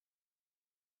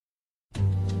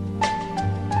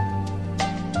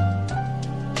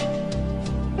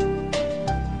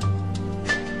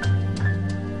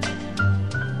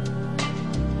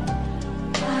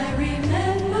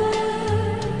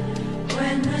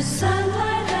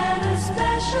sunlight had a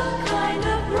special kind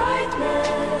of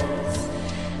brightness,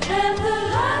 and the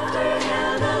laughter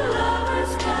held a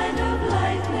lover's kind of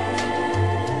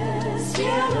lightness.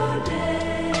 Yellow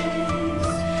days,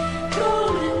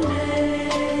 golden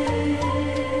days.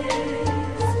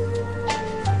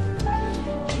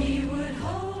 He would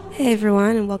hold. Hey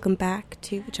everyone, and welcome back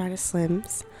to Vagina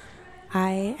Slims.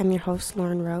 I am your host,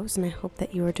 Lauren Rose, and I hope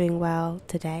that you are doing well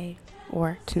today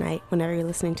or tonight, whenever you're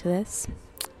listening to this.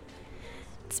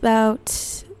 It's about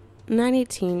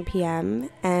 9:18 p.m.,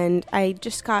 and I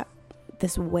just got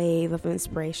this wave of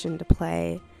inspiration to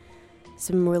play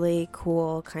some really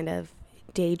cool kind of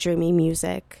daydreamy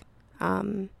music.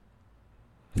 That's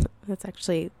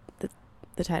actually the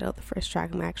title of the first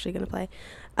track I'm actually going to play.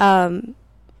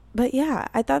 But yeah,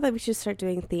 I thought that we should start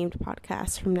doing themed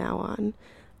podcasts from now on.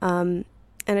 And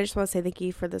I just want to say thank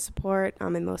you for the support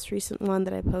on my most recent one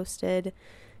that I posted,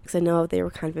 because I know they were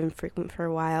kind of infrequent for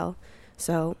a while.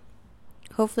 So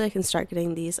hopefully I can start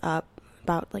getting these up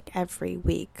about like every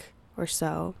week or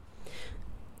so.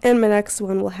 And my next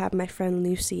one will have my friend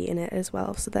Lucy in it as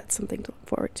well, so that's something to look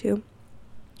forward to.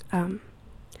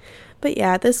 But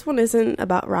yeah, this one isn't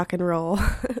about rock and roll.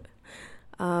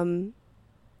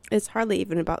 It's hardly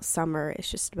even about summer.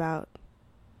 It's just about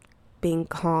being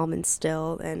calm and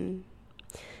still and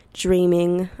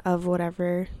dreaming of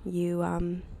whatever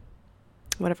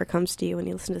comes to you when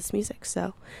you listen to this music.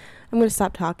 So I'm going to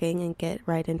stop talking and get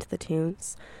right into the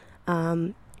tunes.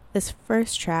 This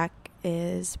first track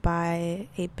is by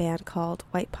a band called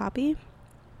White Poppy.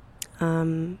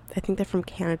 I think they're from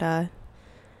Canada.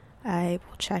 I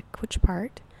will check which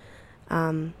part.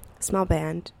 Small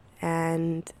band,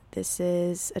 and this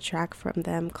is a track from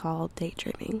them called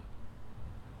Daydreaming.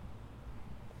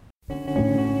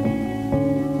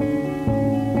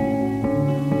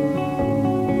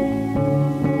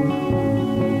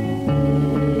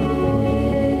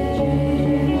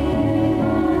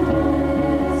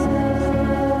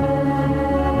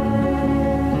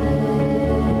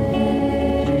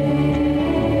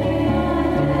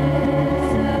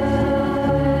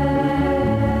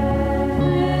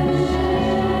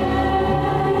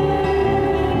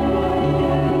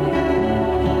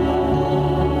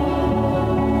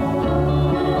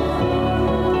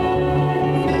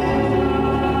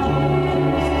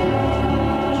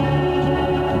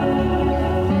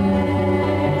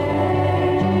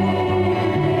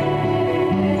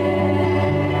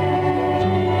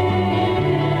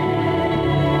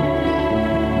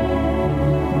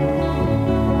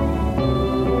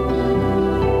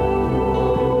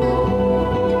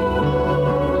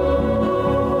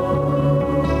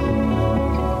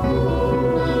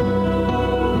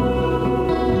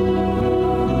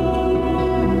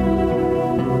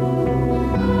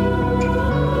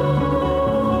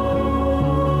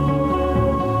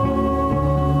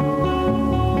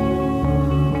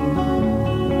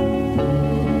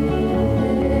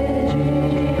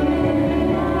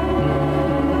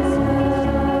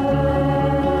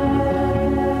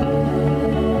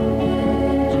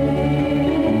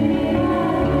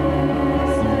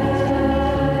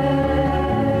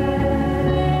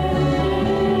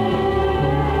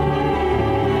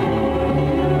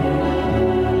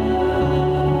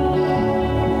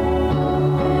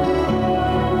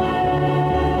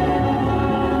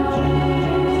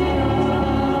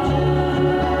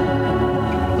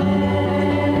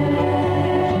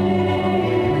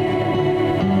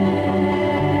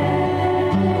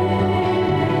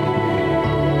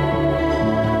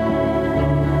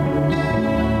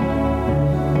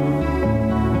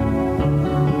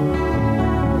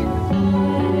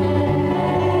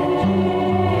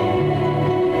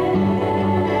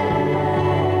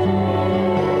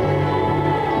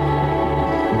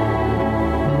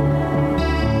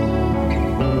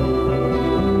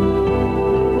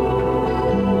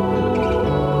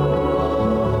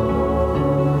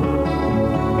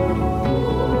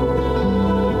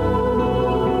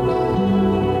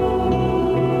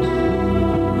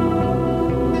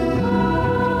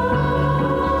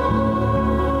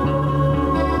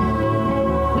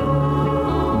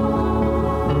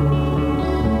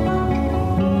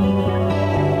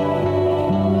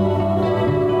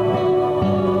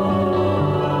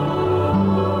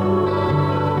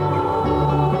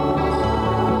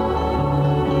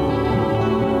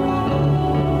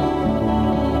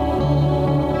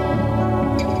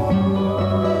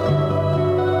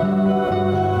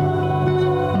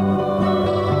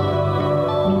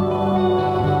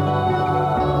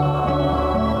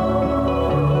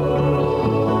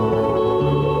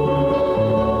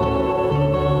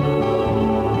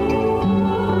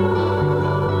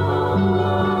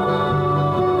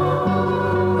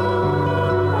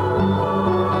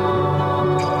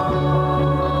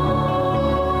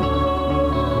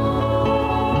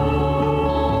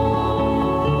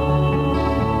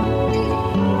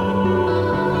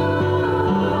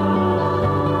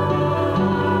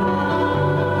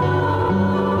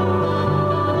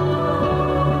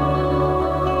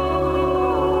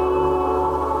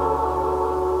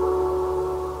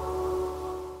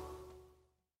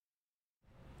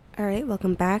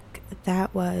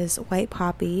 was White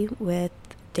Poppy with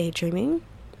Daydreaming.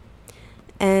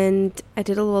 And I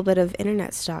did a little bit of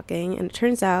internet stalking, and it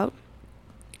turns out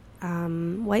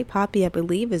White Poppy, I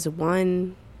believe, is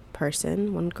one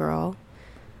person, one girl,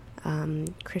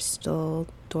 Crystal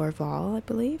Dorval, I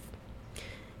believe.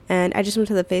 And I just went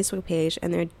to the Facebook page,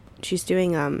 and she's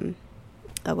doing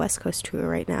a West Coast tour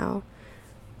right now.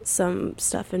 Some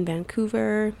stuff in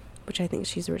Vancouver, which I think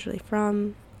she's originally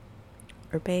from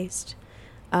or based.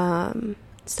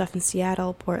 Stuff in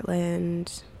Seattle,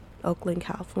 Portland, Oakland,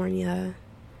 California,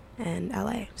 and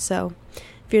LA. So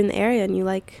if you're in the area and you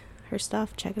like her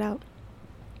stuff, check it out.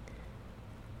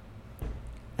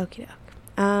 Okie doke.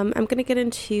 I'm going to get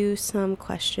into some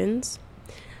questions.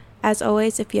 As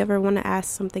always, if you ever want to ask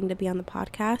something to be on the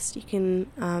podcast, you can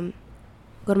go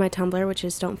to my Tumblr, which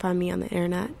is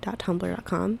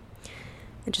don'tfindmeontheinternet.tumblr.com,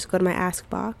 and just go to my ask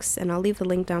box, and I'll leave the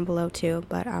link down below too.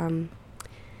 But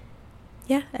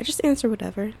yeah, I just answer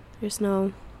whatever. There's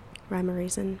no rhyme or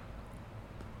reason.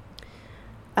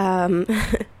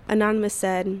 Anonymous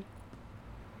said,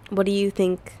 what do you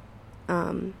think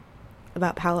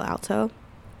about Palo Alto?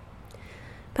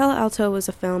 Palo Alto was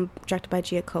a film directed by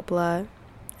Gia Coppola.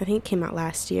 I think it came out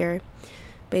last year,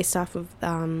 based off of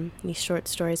these short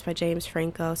stories by James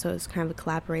Franco, so it was kind of a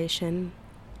collaboration.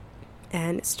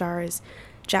 And it stars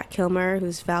Jack Kilmer,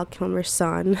 who's Val Kilmer's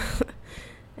son,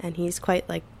 and he's quite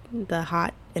like the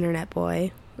hot internet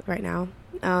boy right now.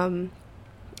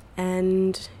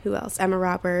 And who else? Emma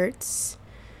Roberts,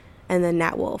 and then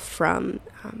Nat Wolff from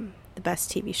the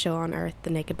best TV show on earth, The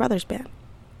Naked Brothers Band.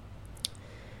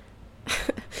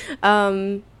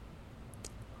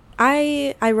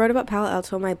 I wrote about Palo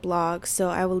Alto on my blog, so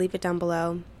I will leave it down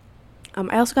below.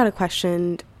 I also got a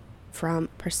question from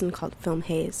a person called Film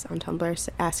Hayes on Tumblr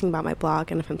asking about my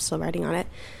blog and if I'm still writing on it.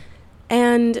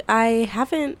 And I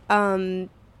haven't,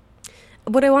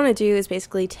 what I want to do is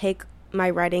basically take my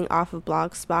writing off of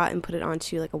Blogspot and put it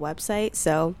onto like a website.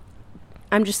 So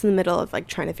I'm just in the middle of like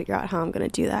trying to figure out how I'm going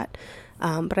to do that.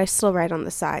 But I still write on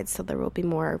the side, so there will be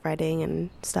more writing and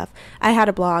stuff. I had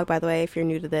a blog, by the way, if you're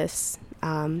new to this,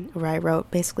 where I wrote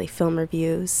basically film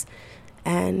reviews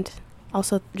and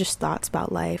also just thoughts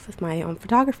about life with my own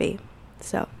photography.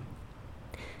 So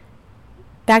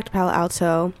back to Palo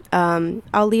Alto.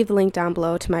 I'll leave the link down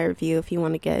below to my review if you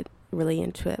want to get really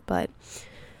into it. But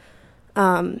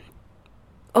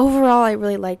overall, I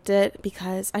really liked it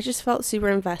because I just felt super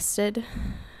invested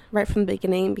right from the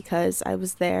beginning, because I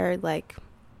was there, like,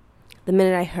 the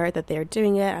minute I heard that they were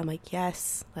doing it, I'm like,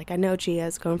 yes, like, I know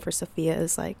Gia's going for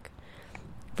Sophia's, like,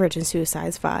 Virgin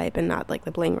Suicides vibe and not, like,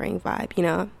 the Bling Ring vibe, you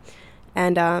know?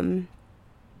 And,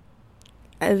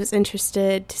 I was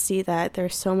interested to see that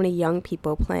there's so many young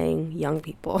people playing young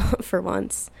people for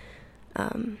once,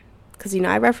 because, you know,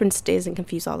 I reference Dazed and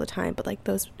Confused all the time, but, like,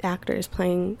 those actors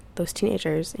playing those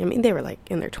teenagers, I mean, they were, like,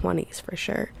 in their 20s for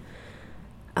sure.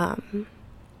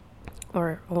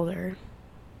 Or older.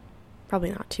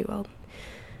 Probably not too old.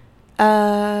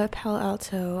 Palo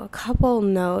Alto, a couple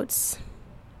notes.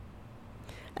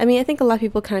 I mean, I think a lot of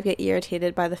people kind of get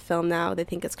irritated by the film now. They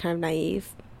think it's kind of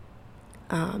naive.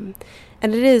 And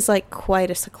it is, like,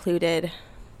 quite a secluded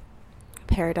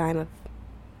paradigm of,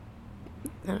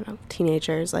 I don't know,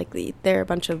 teenagers. Like, they're a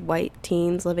bunch of white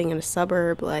teens living in a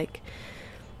suburb, like,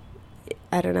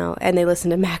 I don't know, and they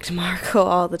listen to Mac DeMarco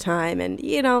all the time. And,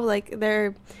 you know, like,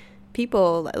 they're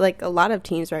people, like a lot of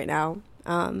teens right now,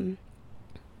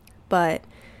 but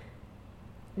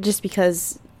just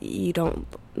because you don't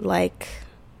like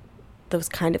those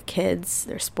kind of kids,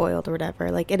 they're spoiled or whatever,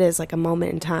 like, it is like a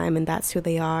moment in time, and that's who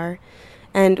they are.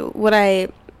 And what I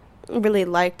really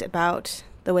liked about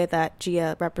the way that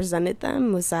Gia represented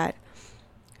them was that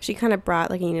she kind of brought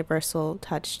like a universal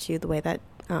touch to the way that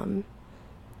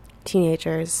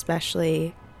teenagers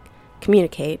especially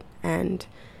communicate, and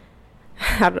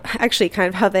actually kind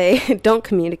of how they don't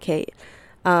communicate,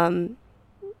 you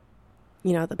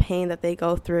know, the pain that they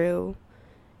go through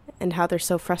and how they're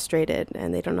so frustrated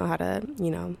and they don't know how to, you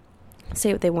know,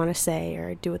 say what they want to say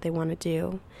or do what they want to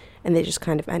do, and they just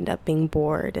kind of end up being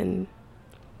bored and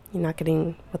you're not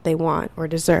getting what they want or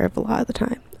deserve a lot of the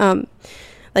time.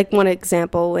 Like one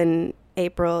example, when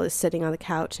April is sitting on the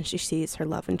couch and she sees her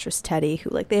love interest Teddy,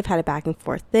 who, like, they've had a back and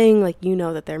forth thing, like, you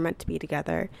know that they're meant to be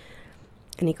together.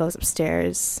 And he goes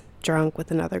upstairs drunk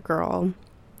with another girl,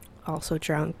 also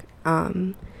drunk.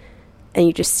 And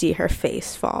you just see her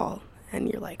face fall.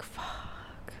 And you're like,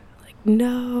 fuck. Like,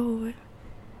 no.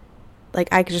 Like,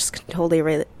 I could just totally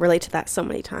relate to that so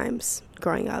many times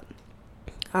growing up.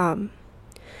 And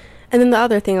then the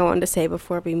other thing I wanted to say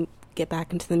before we get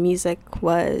back into the music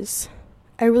was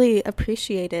I really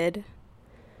appreciated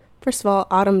First of all,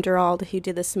 Autumn Durald, who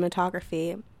did the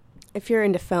cinematography, if you're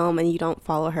into film and you don't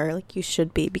follow her, like, you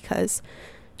should be, because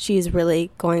she's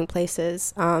really going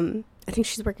places. I think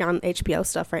she's working on HBO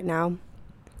stuff right now.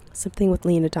 Something with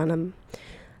Lena Dunham.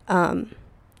 But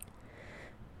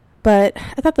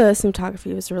I thought the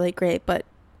cinematography was really great, but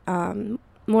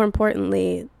more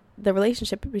importantly, the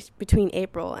relationship between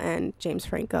April and James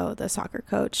Franco, the soccer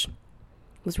coach,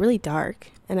 was really dark,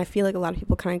 and I feel like a lot of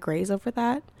people kind of graze over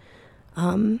that.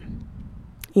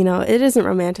 You know, it isn't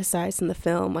romanticized in the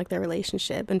film, like, their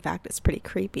relationship. In fact, it's pretty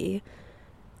creepy,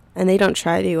 and they don't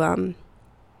try to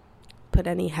put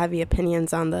any heavy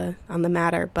opinions on the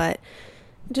matter, but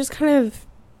it just kind of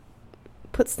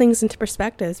puts things into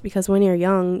perspectives, because when you're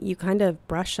young, you kind of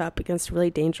brush up against really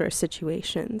dangerous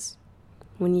situations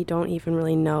when you don't even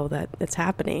really know that it's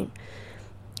happening.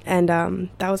 And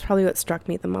that was probably what struck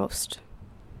me the most,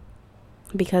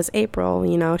 because April,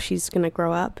 you know, she's going to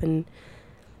grow up and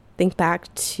think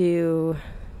back to,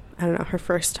 I don't know, her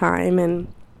first time,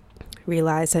 and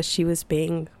realize that she was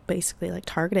being basically, like,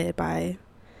 targeted by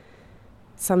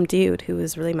some dude who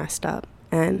was really messed up,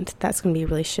 and that's going to be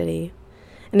really shitty.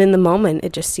 And in the moment,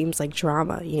 it just seems like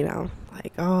drama, you know,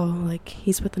 like, oh, like,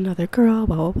 he's with another girl,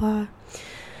 blah, blah, blah.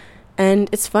 And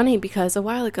it's funny because a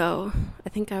while ago, I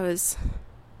think I was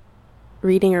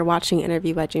reading or watching an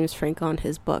interview by James Franco on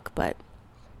his book, but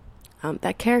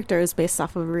that character is based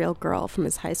off of a real girl from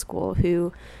his high school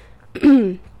who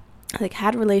like,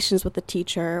 had relations with a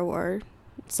teacher or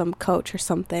some coach or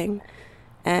something,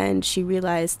 and she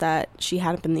realized that she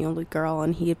hadn't been the only girl,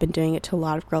 and he had been doing it to a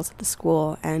lot of girls at the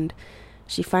school, and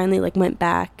she finally, like, went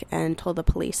back and told the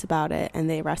police about it, and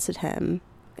they arrested him,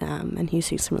 and he was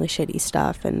doing some really shady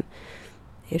stuff, and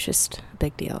it was just a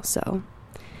big deal. So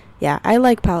yeah, I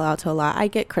like Palo Alto a lot. I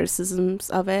get criticisms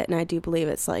of it, and I do believe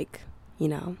it's, like, you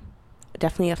know,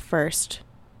 definitely a first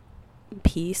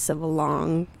piece of a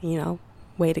long, you know,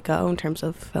 way to go in terms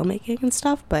of filmmaking and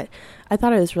stuff, but I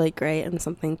thought it was really great and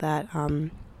something that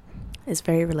is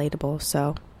very relatable.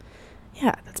 So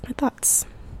yeah, that's my thoughts.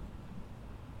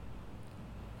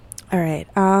 All right,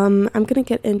 I'm gonna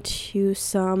get into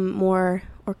some more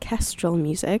orchestral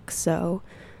music, so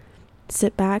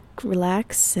sit back,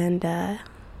 relax, and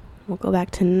we'll go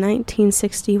back to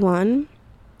 1961.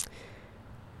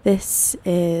 This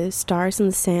is Stars in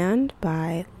the Sand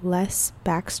by Les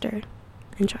Baxter.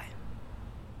 Enjoy.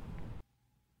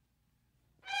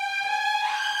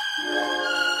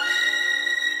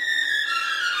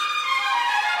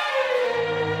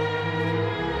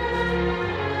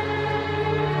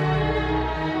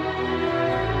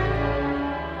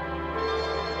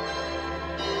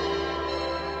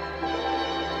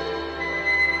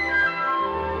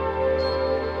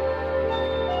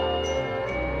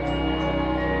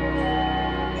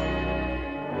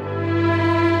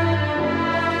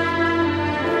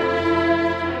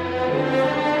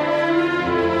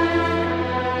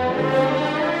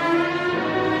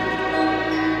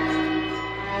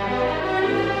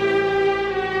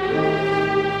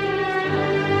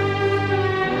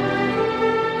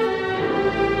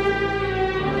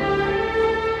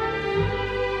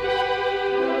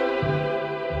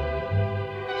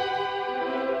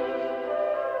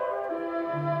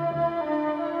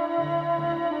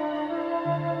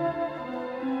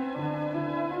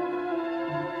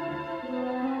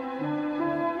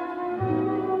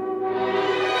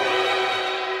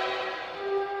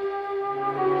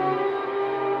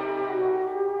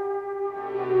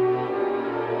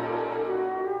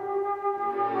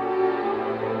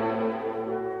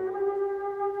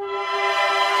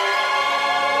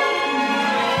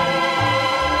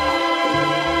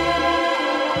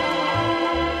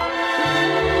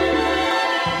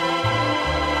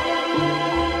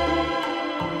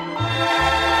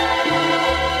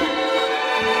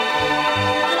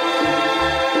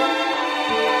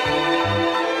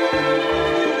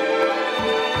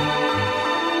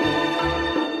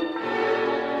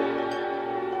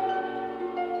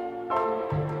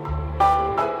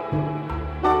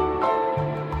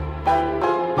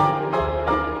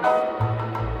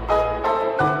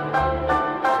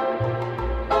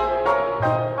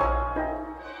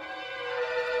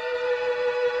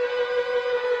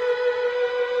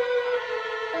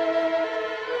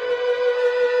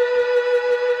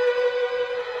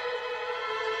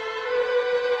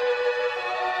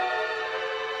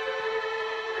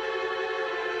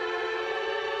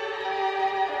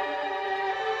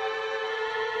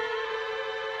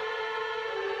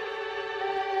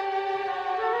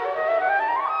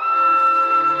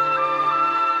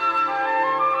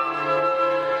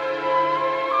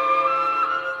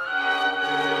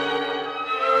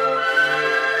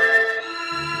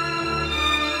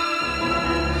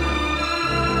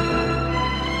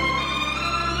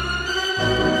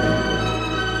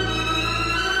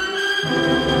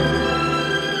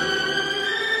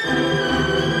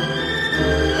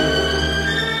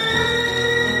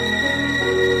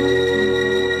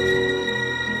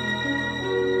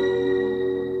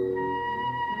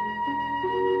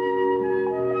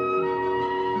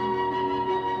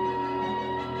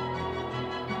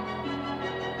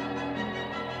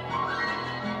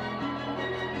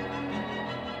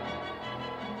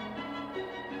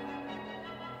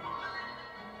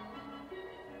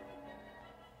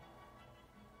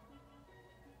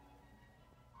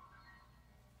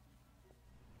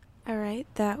 Alright,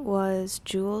 that was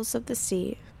Jewels of the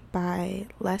Sea by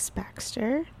Les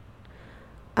Baxter.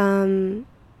 So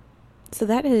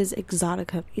that is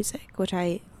exotica music, which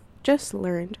I just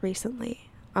learned recently.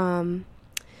 And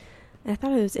I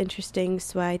thought it was interesting,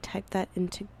 so I typed that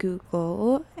into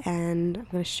Google, and I'm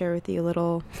going to share with you a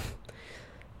little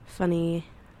funny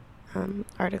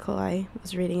article I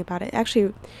was reading about it.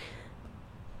 Actually,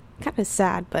 kind of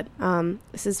sad, but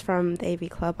this is from the AV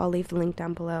Club. I'll leave the link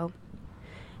down below.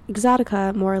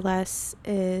 Exotica, more or less,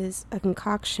 is a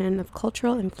concoction of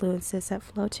cultural influences that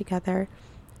flow together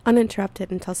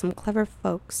uninterrupted until some clever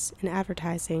folks in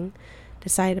advertising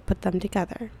decided to put them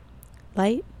together.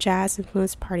 Light,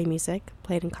 jazz-influenced party music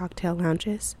played in cocktail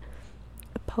lounges,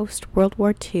 a post-World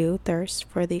War II thirst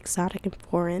for the exotic and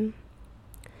foreign,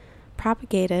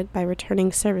 propagated by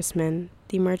returning servicemen,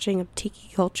 the emerging of tiki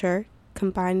culture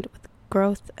combined with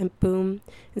growth and boom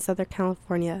in Southern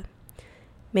California,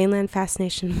 mainland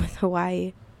fascination with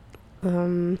Hawaii,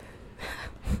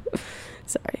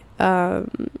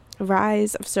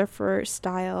 rise of surfer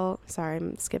style, sorry,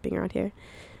 I'm skipping around here,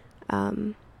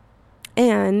 and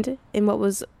in what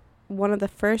was one of the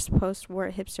first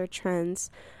post-war hipster trends,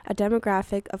 a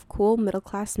demographic of cool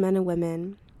middle-class men and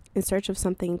women in search of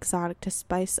something exotic to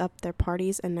spice up their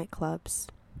parties and nightclubs.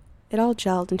 It all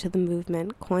gelled into the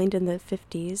movement coined in the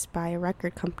 50s by a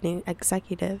record company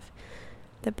executive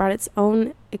that brought its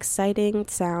own exciting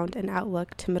sound and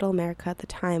outlook to middle America at the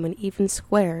time when even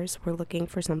squares were looking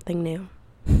for something new.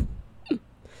 I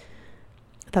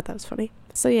thought that was funny.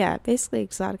 So yeah, basically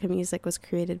exotica music was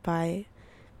created by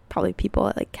probably people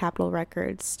at like Capitol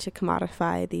Records to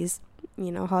commodify these,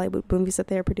 Hollywood movies that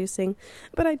they are producing.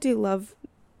 But I do love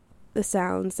the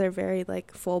sounds. They're very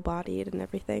like full-bodied and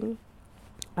everything.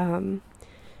 And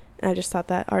I just thought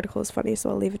that article was funny, so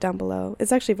I'll leave it down below.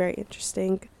 It's actually very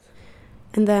interesting.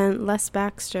 And then Les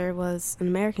Baxter was an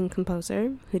American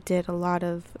composer who did a lot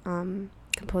of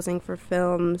composing for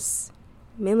films,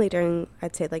 mainly during,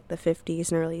 I'd say, like the 50s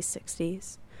and early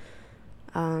 60s.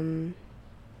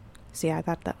 So yeah, I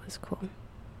thought that was cool.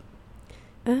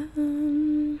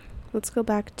 Let's go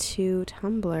back to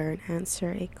Tumblr and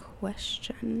answer a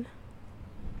question.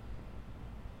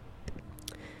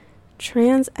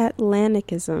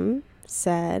 Transatlanticism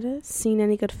said, seen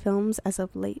any good films as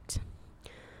of late?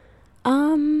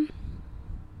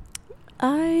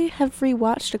 I have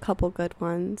rewatched a couple good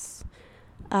ones.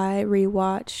 I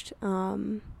rewatched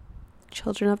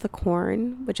Children of the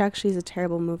Corn, which actually is a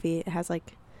terrible movie. It has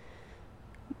like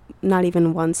not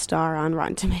even 1 star on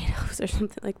Rotten Tomatoes or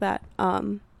something like that.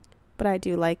 But I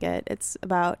do like it. It's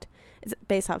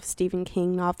based off a Stephen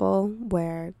King novel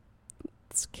where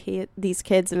these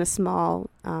kids in a small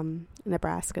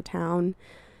Nebraska town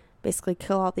basically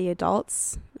kill all the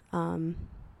adults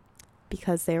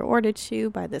because they're ordered to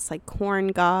by this like corn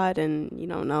god, and you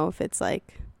don't know if it's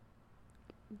like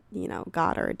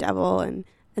God or a devil, and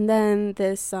then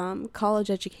this college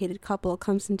educated couple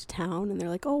comes into town and they're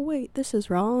like, oh wait, this is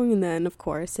wrong, and then of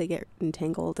course they get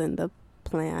entangled in the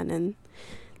plan and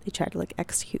they try to like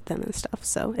execute them and stuff.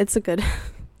 So it's a good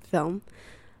film,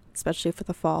 especially for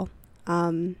the fall.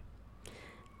 And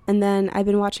then I've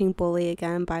been watching Bully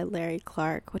again by Larry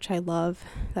Clark, which I love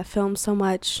that film so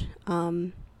much.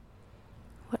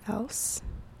 What else?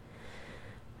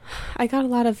 I got a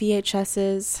lot of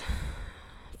VHSs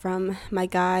from my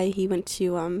guy. He went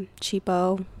to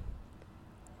Cheapo,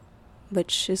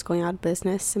 which is going out of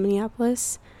business in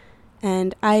Minneapolis.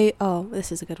 And this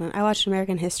is a good one. I watched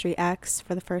American History X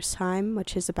for the first time,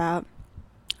 which is about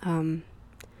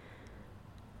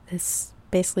this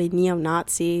basically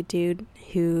neo-Nazi dude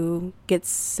who gets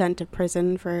sent to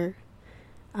prison for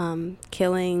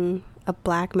killing a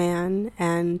black man,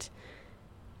 and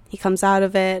he comes out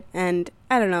of it, and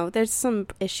I don't know, there's some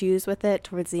issues with it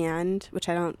towards the end, which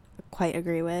I don't quite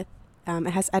agree with.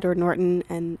 It has Edward Norton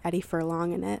and Eddie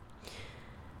Furlong in it.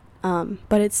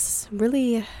 But it's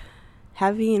really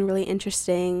heavy and really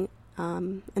interesting,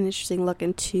 an interesting look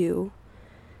into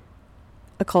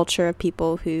a culture of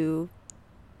people who,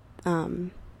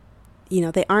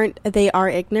 they are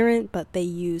ignorant, but they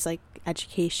use like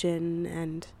education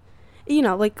and,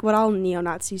 like what all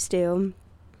neo-Nazis do,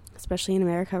 especially in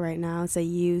America right now, is they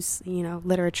use,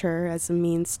 literature as a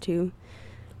means to,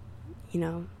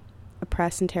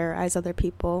 oppress and terrorize other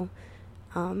people.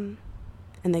 And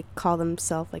they call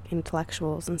themselves like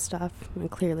intellectuals and stuff. And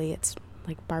clearly it's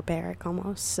like barbaric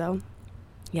almost. So,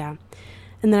 yeah.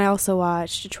 And then I also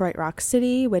watched Detroit Rock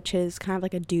City, which is kind of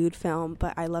like a dude film,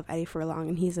 but I love Eddie Furlong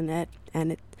and he's in it.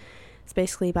 And it's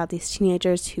basically about these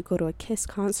teenagers who go to a Kiss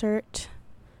concert.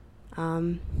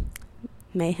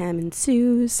 Mayhem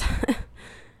ensues.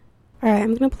 Alright,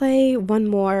 I'm gonna play one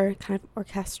more kind of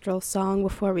orchestral song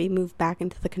before we move back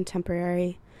into the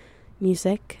contemporary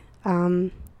music.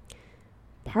 Pardon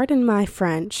my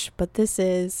French, but this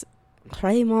is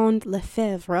Raymond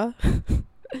Lefebvre.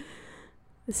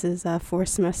 This is 4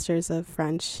 semesters of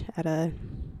French at a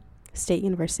state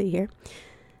university here.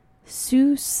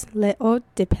 Sous les Hauts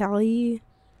de Paris.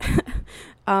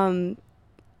 I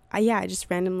just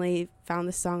randomly found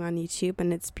this song on YouTube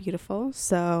and it's beautiful,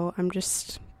 so I'm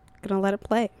just gonna let it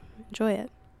play. Enjoy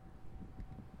it.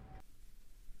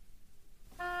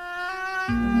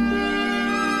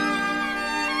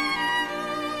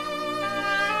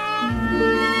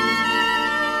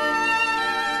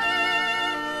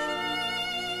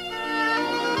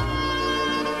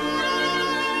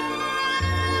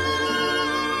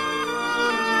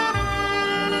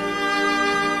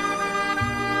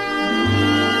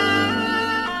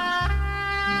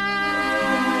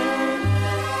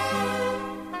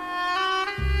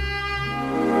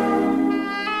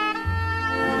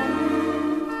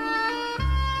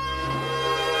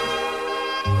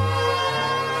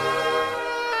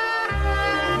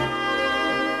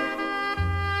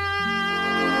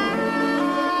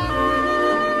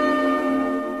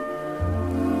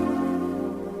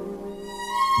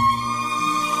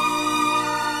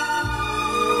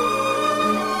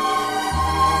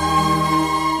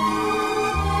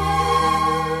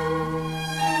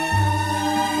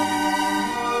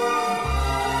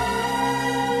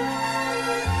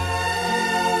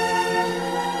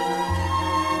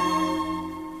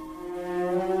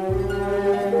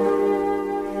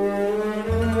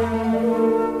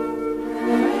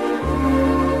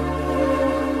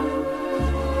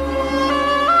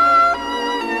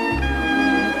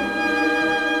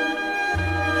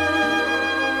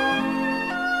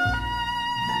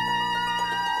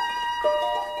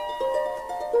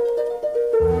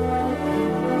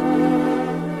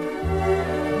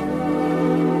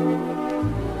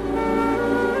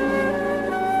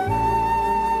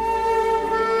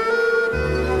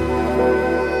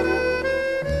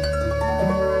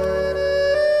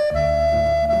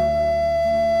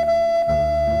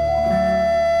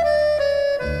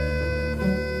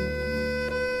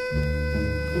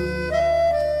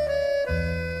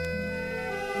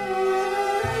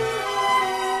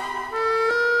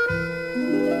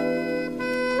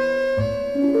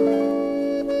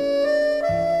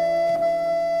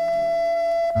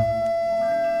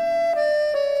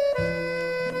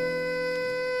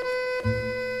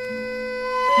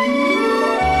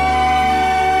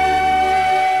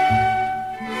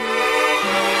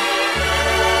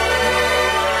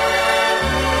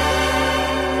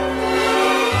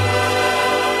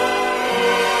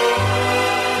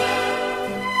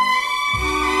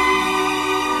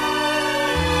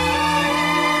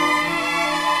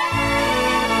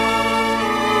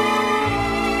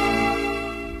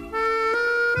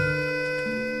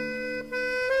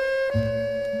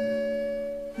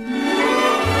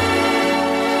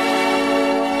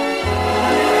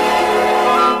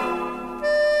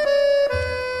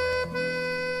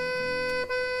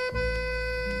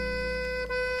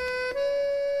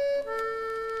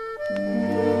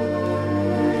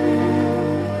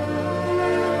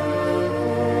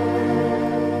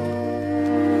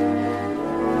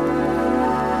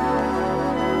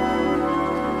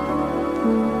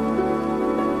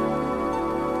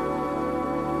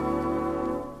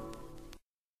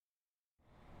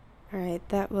 Alright,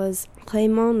 that was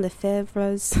Raymond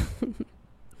Lefebvre's.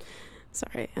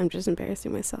 Sorry, I'm just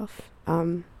embarrassing myself.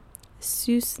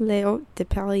 Sous les Hauts de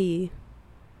Paris.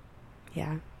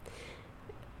 Yeah.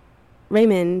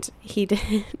 Raymond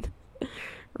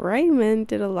Raymond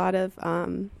did a lot of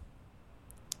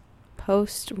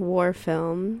post-war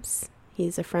films.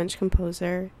 He's a French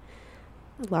composer.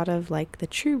 A lot of like The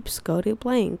Troops, Go to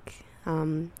Blank,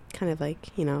 kind of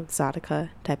like,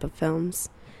 exotica type of films,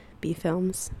 B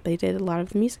films. But he did a lot of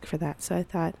the music for that, so I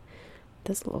thought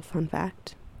that's a little fun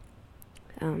fact.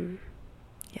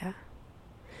 Yeah.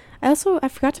 I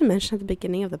forgot to mention at the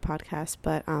beginning of the podcast,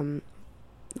 but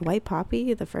White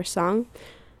Poppy, the first song,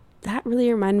 that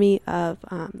really reminded me of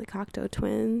the Cocteau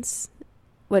Twins,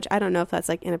 which I don't know if that's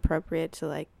like inappropriate to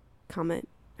like comment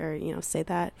or say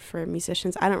that for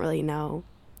musicians. I don't really know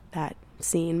that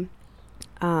scene,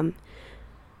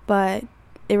 but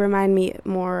it reminded me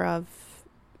more of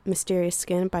Mysterious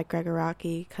Skin by Gregg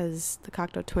Araki, because the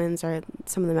Cocteau Twins are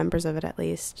some of the members of it, at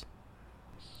least.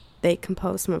 They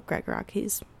composed some of Gregg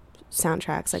Araki's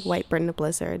soundtracks, like White Bird in a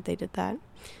Blizzard. They did that.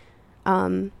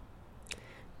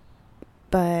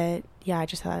 But yeah, I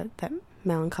just thought that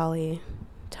melancholy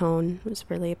tone was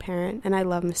really apparent, and I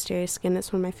love Mysterious Skin.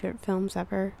 It's one of my favorite films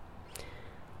ever.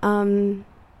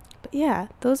 But yeah,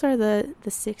 those are the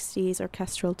 60s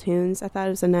orchestral tunes. I thought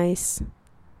it was a nice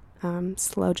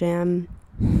slow jam.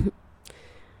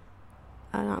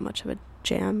 Not much of a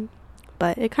jam,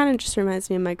 but it kind of just reminds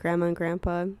me of my grandma and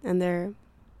grandpa and their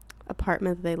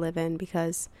apartment that they live in,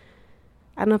 because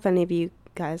I don't know if any of you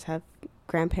guys have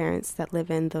grandparents that live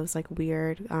in those like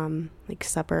weird like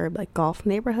suburb like golf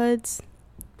neighborhoods,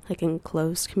 like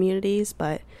enclosed communities.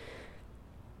 But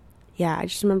yeah, I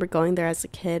just remember going there as a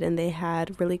kid, and they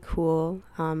had really cool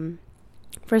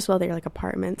first of all, they're like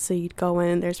apartments, so you'd go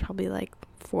in, there's probably like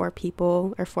 4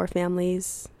 people or 4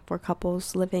 families, 4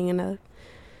 couples living in a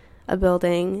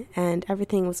building, and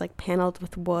everything was like paneled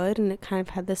with wood, and it kind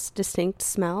of had this distinct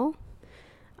smell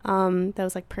that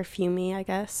was like perfumey, I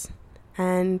guess.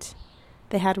 And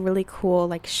they had really cool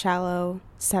like shallow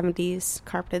 70s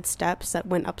carpeted steps that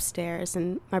went upstairs,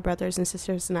 and my brothers and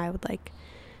sisters and I would like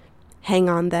hang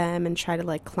on them and try to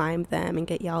like climb them and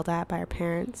get yelled at by our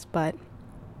parents. But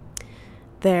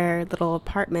their little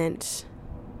apartment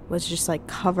was just like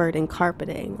covered in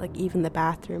carpeting, like even the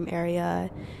bathroom area.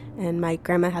 And my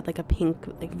grandma had like a pink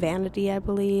like vanity, I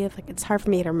believe. Like, it's hard for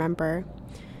me to remember,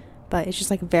 but it's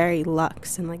just like very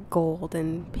luxe and like gold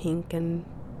and pink and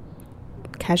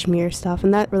cashmere stuff.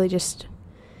 And that really just,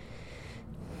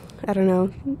 I don't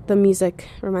know, the music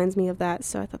reminds me of that,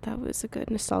 so I thought that was a good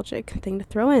nostalgic thing to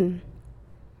throw in.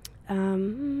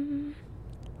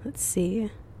 Let's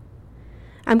see.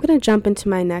 I'm going to jump into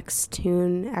my next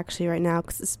tune actually right now,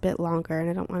 because it's a bit longer and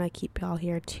I don't want to keep y'all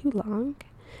here too long.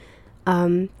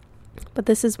 But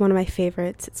this is one of my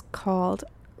favorites. It's called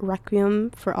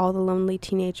Requiem for All the Lonely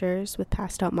Teenagers with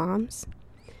Passed Out Moms.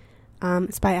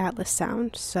 It's by Atlas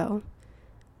Sound. So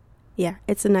yeah,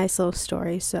 it's a nice little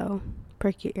story, so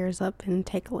perk your ears up and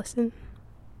take a listen.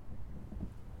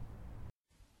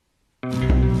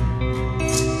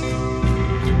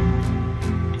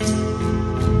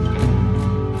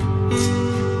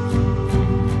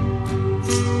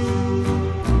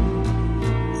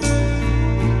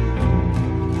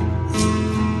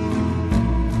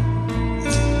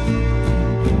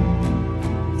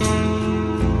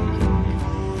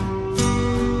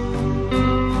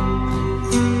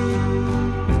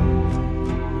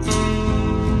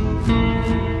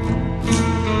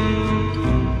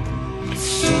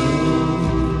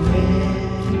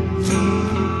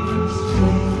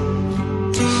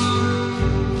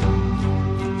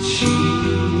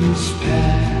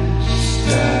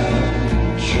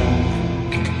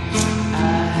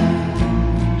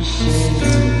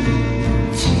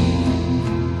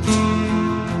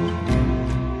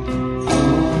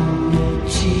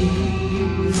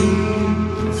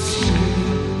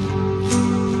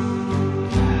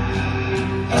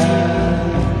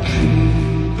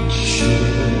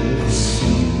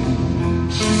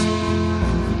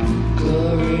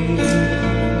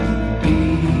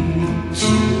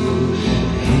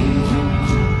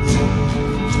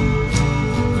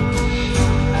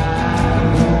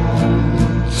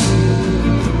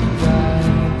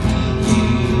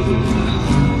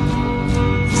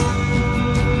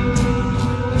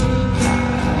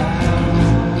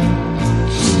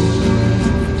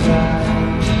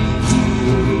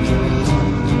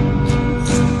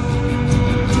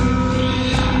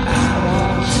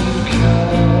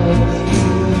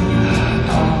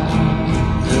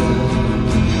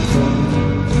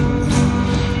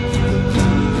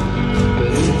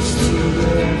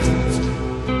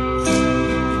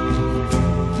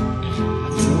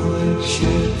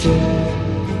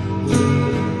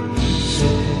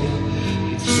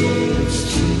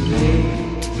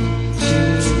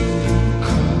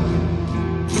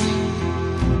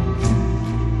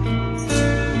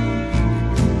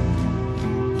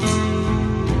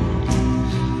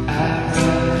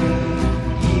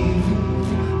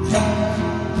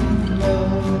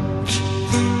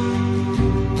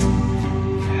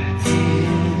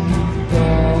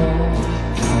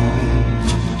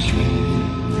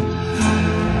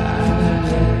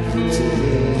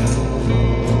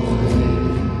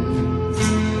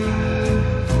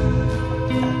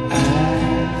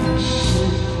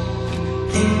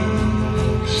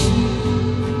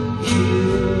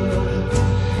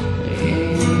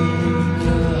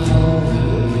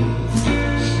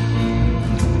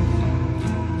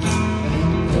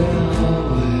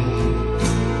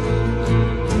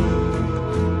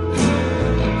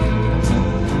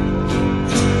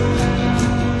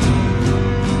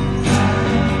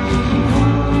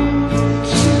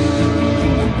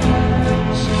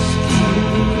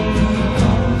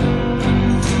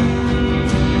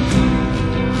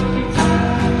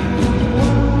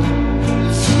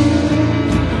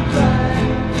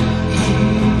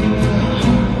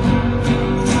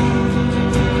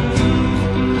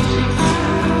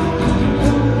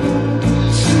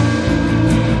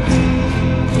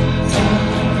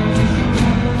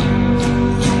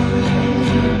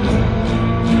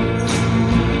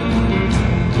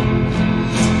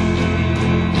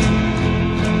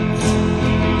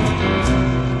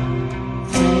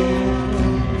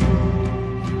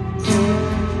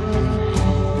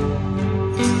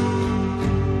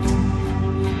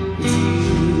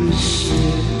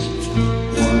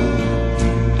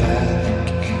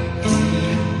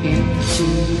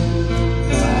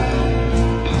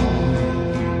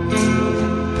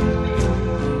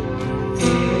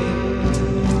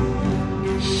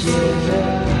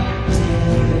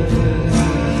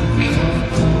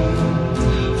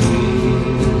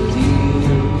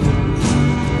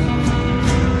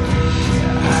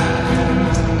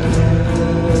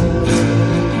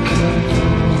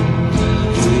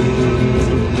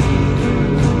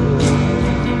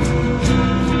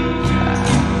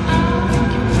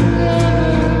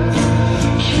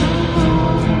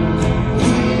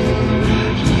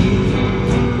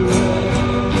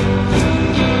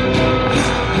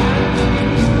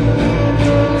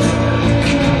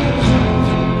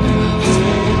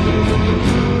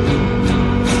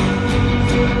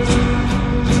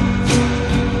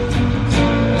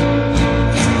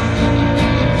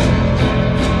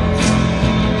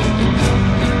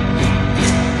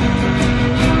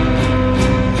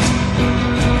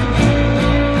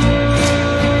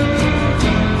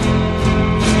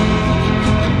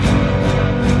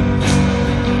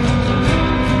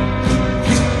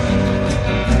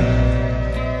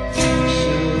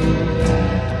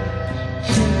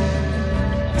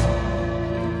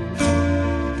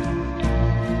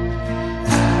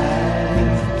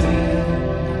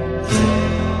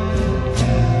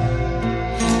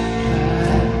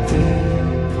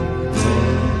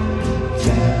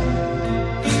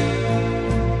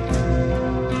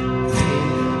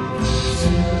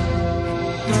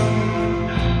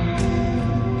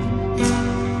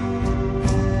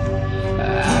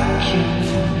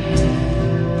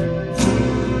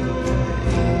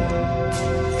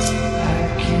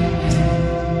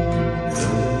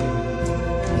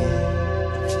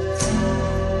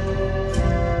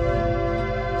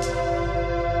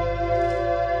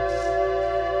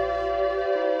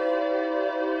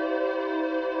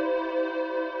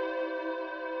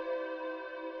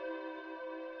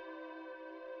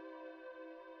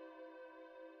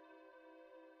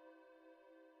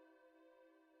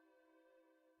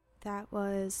 That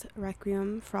was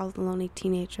Requiem for All the Lonely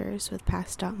Teenagers with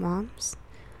Passed Out Moms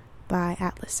by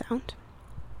Atlas Sound.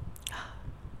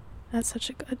 That's such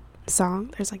a good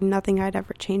song. There's like nothing I'd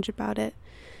ever change about it.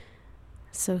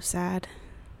 So sad.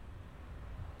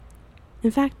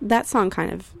 In fact, that song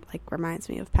kind of like reminds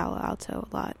me of Palo Alto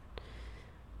a lot.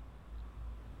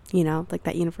 You know, like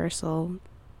that universal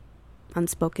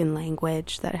unspoken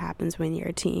language that happens when you're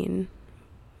a teen.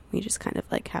 We just kind of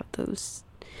like have those,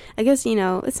 I guess, you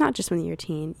know, it's not just when you're a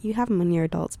teen. You have them when you're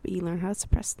adults, but you learn how to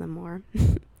suppress them more.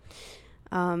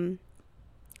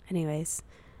 Anyways,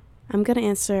 I'm going to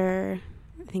answer,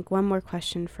 I think, one more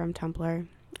question from Tumblr,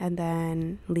 and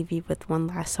then leave you with one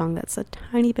last song that's a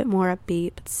tiny bit more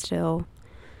upbeat, but still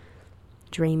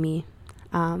dreamy.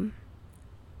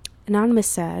 Anonymous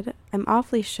said, I'm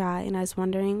awfully shy, and I was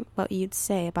wondering what you'd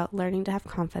say about learning to have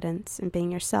confidence and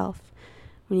being yourself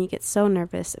when you get so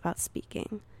nervous about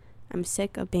speaking. I'm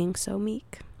sick of being so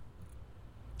meek.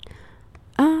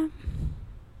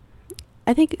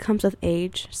 I think it comes with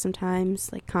age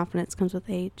sometimes. Like, confidence comes with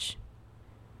age.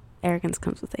 Arrogance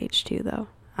comes with age too, though.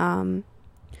 I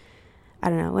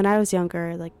don't know. When I was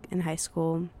younger, like in high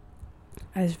school,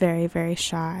 I was very, very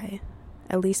shy.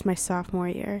 At least my sophomore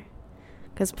year.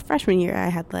 Because freshman year, I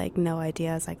had like no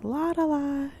idea. I was like, la da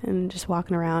la, and just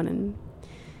walking around. And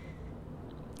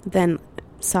then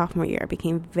sophomore year, I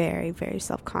became very, very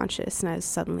self-conscious, and I was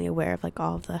suddenly aware of like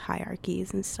all of the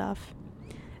hierarchies and stuff.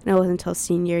 And it wasn't until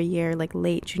senior year, like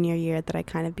late junior year, that I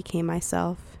kind of became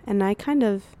myself. And I kind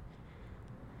of,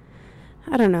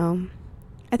 I don't know.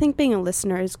 I think being a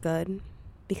listener is good,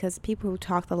 because the people who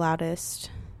talk the loudest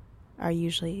are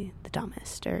usually the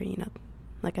dumbest, or, you know,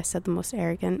 like I said, the most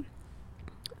arrogant.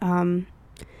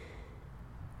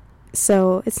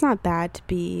 So it's not bad to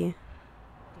be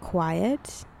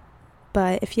quiet,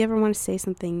 but if you ever want to say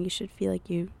something, you should feel like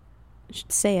you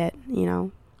should say it, you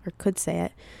know, or could say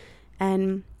it.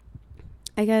 And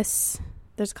I guess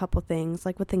there's a couple things,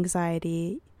 like with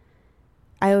anxiety,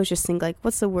 I always just think like,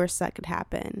 what's the worst that could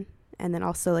happen? And then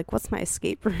also like, what's my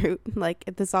escape route? Like,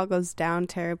 if this all goes down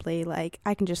terribly, like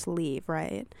I can just leave,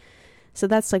 right? So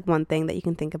that's like one thing that you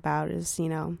can think about is, you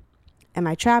know, am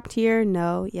I trapped here?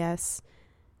 No, yes.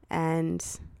 And,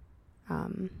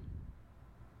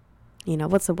 you know,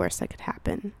 what's the worst that could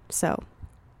happen? So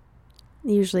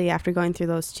usually after going through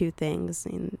those two things,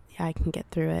 and yeah, I can get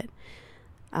through it.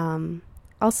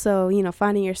 Also, you know,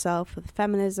 finding yourself with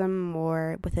feminism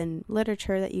or within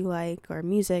literature that you like, or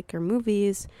music or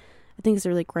movies, I think is a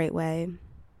really great way,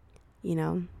 you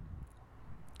know,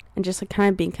 and just like kind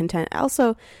of being content.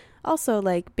 Also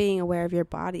like being aware of your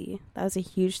body. That was a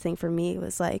huge thing for me. It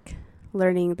was like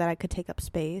learning that I could take up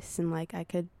space, and like I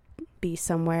could be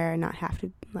somewhere and not have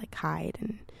to like hide.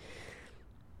 And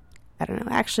I don't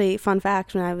know, actually, fun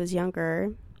fact, when I was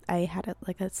younger, I had a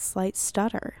slight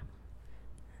stutter.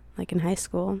 Like in high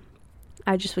school,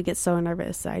 I just would get so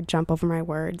nervous that I'd jump over my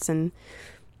words, and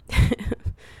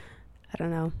I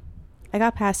don't know. I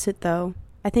got past it though.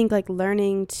 I think like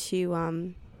learning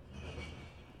to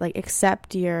like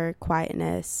accept your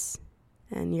quietness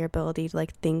and your ability to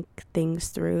like think things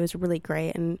through is really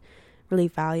great and really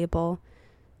valuable.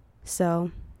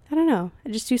 So I don't know. I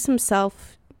just do some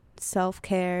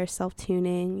self-care,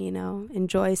 self-tuning, you know,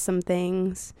 enjoy some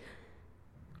things,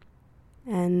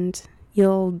 and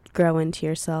you'll grow into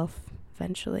yourself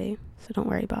eventually, so don't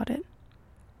worry about it.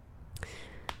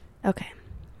 Okay,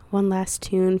 one last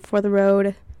tune for the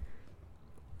road.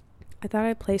 I thought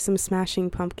I'd play some Smashing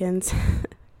Pumpkins.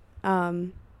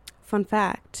 Fun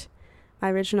fact, my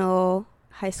original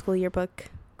high school yearbook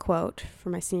quote for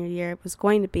my senior year was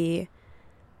going to be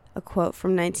a quote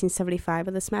from 1975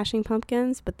 of the Smashing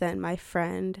Pumpkins, but then my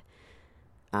friend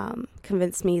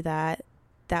convinced me that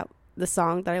the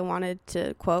song that I wanted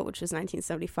to quote, which was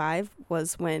 1975,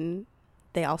 was when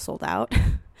they all sold out.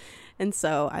 And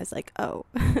so I was like, oh.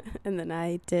 And then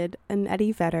I did an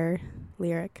Eddie Vedder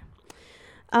lyric.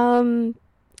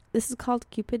 This is called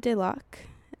Cupid de Luck,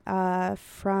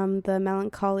 from the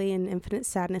Melancholy and Infinite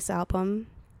Sadness album,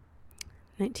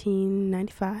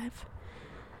 1995.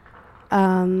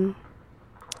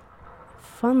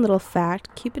 Fun little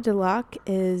fact, Cupid de Luck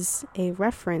is a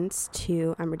reference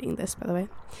to, I'm reading this by the way,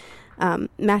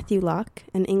 Matthew Luck,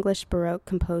 an English Baroque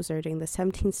composer during the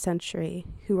 17th century,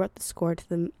 who wrote the score to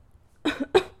the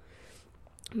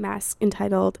masque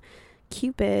entitled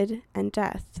Cupid and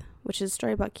Death, which is a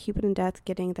story about Cupid and Death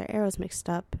getting their arrows mixed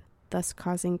up, thus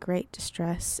causing great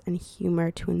distress and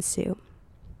humor to ensue.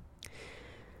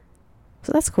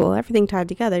 So that's cool. Everything tied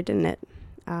together, didn't it?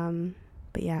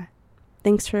 But yeah,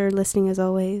 thanks for listening as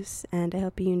always, and I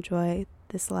hope you enjoy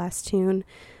this last tune.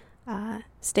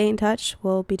 Stay in touch.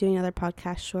 We'll be doing another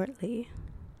podcast shortly.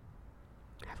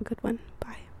 Have a good one.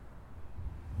 Bye.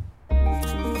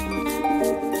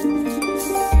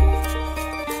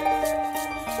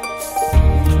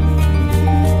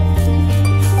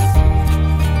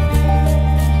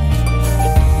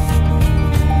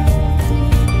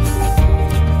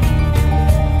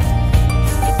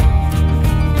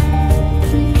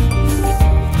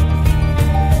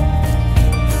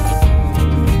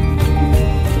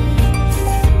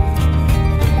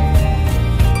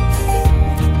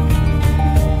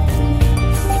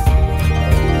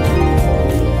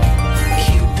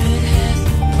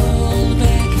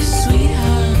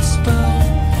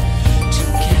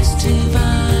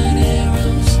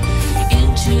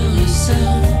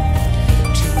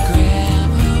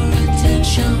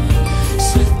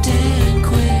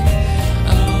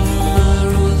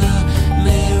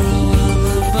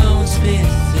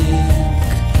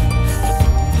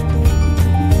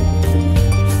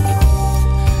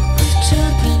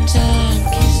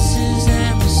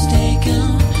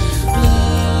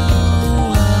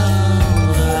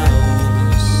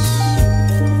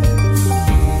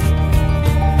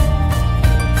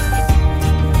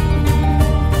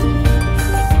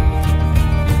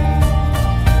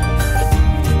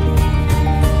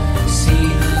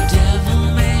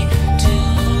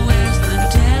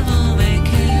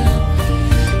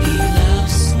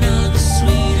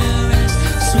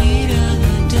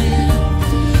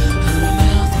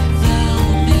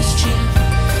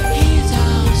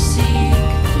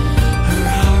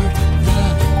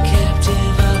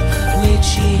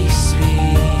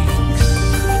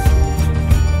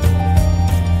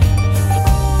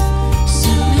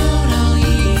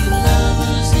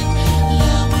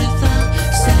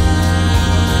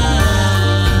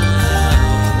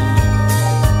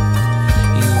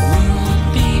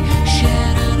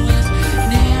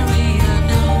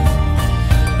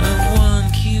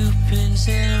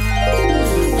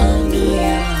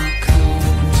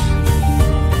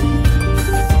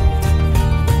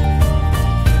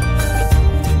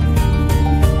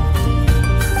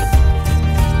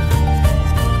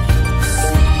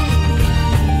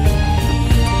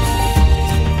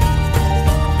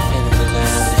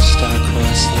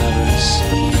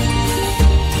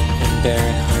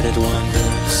 barren-hearted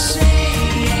wanderers,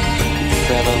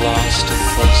 forever lost in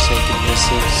forsaken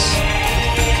misses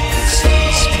and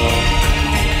saints full.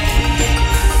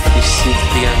 We seek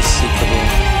the unseekable,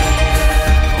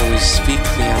 and we speak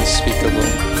the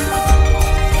unspeakable,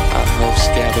 our hopes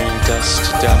gathering dust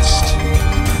to dust.